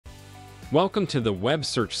Welcome to the Web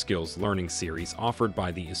Search Skills Learning Series offered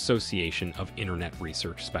by the Association of Internet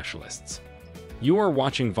Research Specialists. You are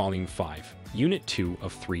watching Volume 5, Unit 2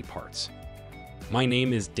 of 3 parts. My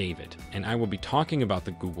name is David, and I will be talking about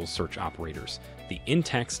the Google search operators, the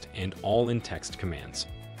intext and allintext commands.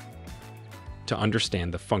 To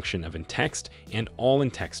understand the function of intext and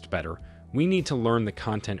allintext better, we need to learn the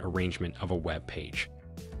content arrangement of a web page.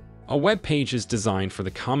 A web page is designed for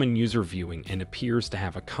the common user viewing and appears to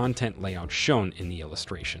have a content layout shown in the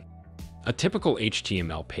illustration. A typical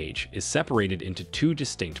HTML page is separated into two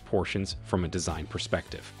distinct portions from a design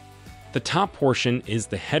perspective. The top portion is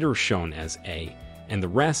the header shown as A, and the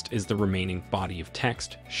rest is the remaining body of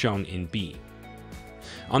text shown in B.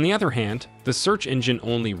 On the other hand, the search engine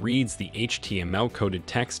only reads the HTML-coded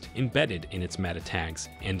text embedded in its meta tags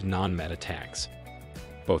and non-meta tags.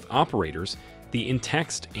 Both operators, the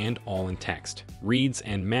intext and allintext, reads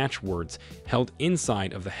and match words held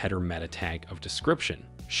inside of the header meta tag of description,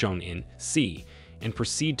 shown in C, and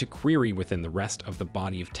proceed to query within the rest of the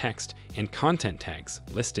body of text and content tags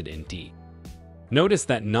listed in D. Notice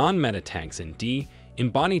that non-meta tags in D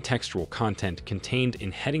embody textual content contained in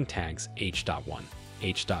heading tags H.1,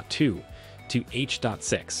 H.2 to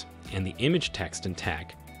H.6, and the image text and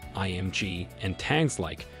tag, IMG, and tags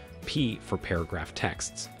like P for paragraph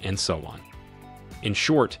texts, and so on. In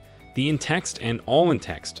short, the intext and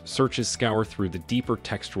allintext searches scour through the deeper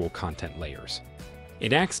textual content layers.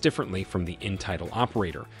 It acts differently from the inTitle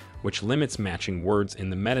operator, which limits matching words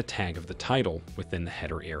in the meta tag of the title within the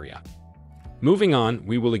header area. Moving on,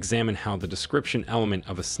 we will examine how the description element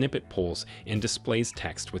of a snippet pulls and displays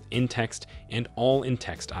text with intext and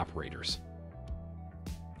allintext operators.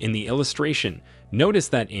 In the illustration, notice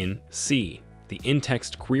that in C, the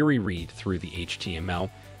intext query read through the HTML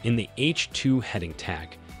in the H2 heading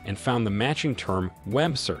tag and found the matching term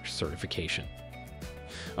Web Search Certification.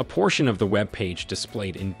 A portion of the web page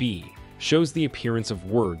displayed in B shows the appearance of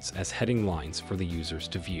words as heading lines for the users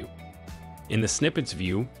to view. In the snippets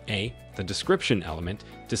view, A, the description element,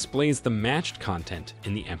 displays the matched content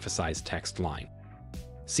in the emphasized text line.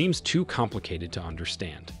 Seems too complicated to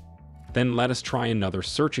understand. Then let us try another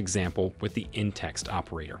search example with the intext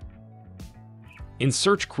operator. In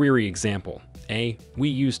search query example A, we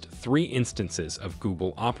used 3 instances of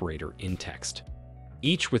Google operator intext,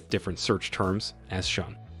 each with different search terms as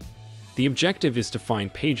shown. The objective is to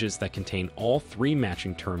find pages that contain all 3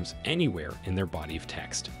 matching terms anywhere in their body of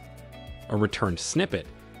text. A returned snippet,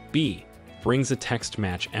 B, brings a text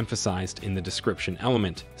match emphasized in the description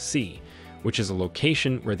element, C, which is a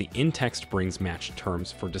location where the intext brings matched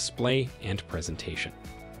terms for display and presentation.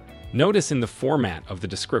 Notice in the format of the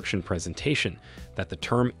description presentation that the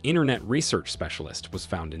term Internet Research Specialist was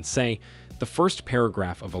found in, say, the first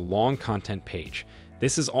paragraph of a long content page.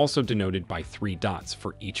 This is also denoted by 3 dots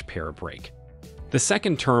for each para-break. The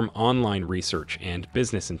second term, Online Research and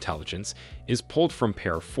Business Intelligence, is pulled from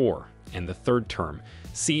para 4, and the third term,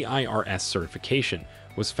 CIRS Certification,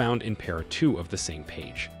 was found in para 2 of the same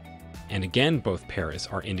page. And again, both paras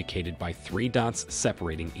are indicated by 3 dots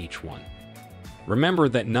separating each one. Remember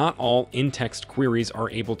that not all in-text queries are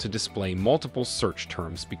able to display multiple search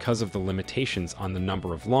terms because of the limitations on the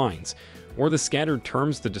number of lines or the scattered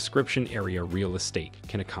terms the description area real estate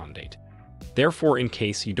can accommodate. Therefore, in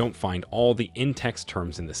case you don't find all the in-text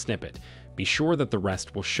terms in the snippet, be sure that the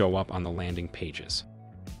rest will show up on the landing pages.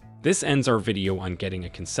 This ends our video on getting a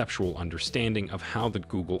conceptual understanding of how the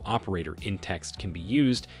Google operator intext can be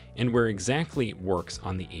used and where exactly it works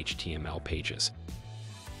on the HTML pages.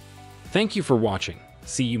 Thank you for watching.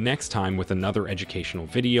 See you next time with another educational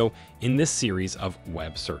video in this series of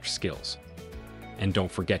web search skills. And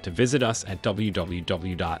don't forget to visit us at www.aofirs.org.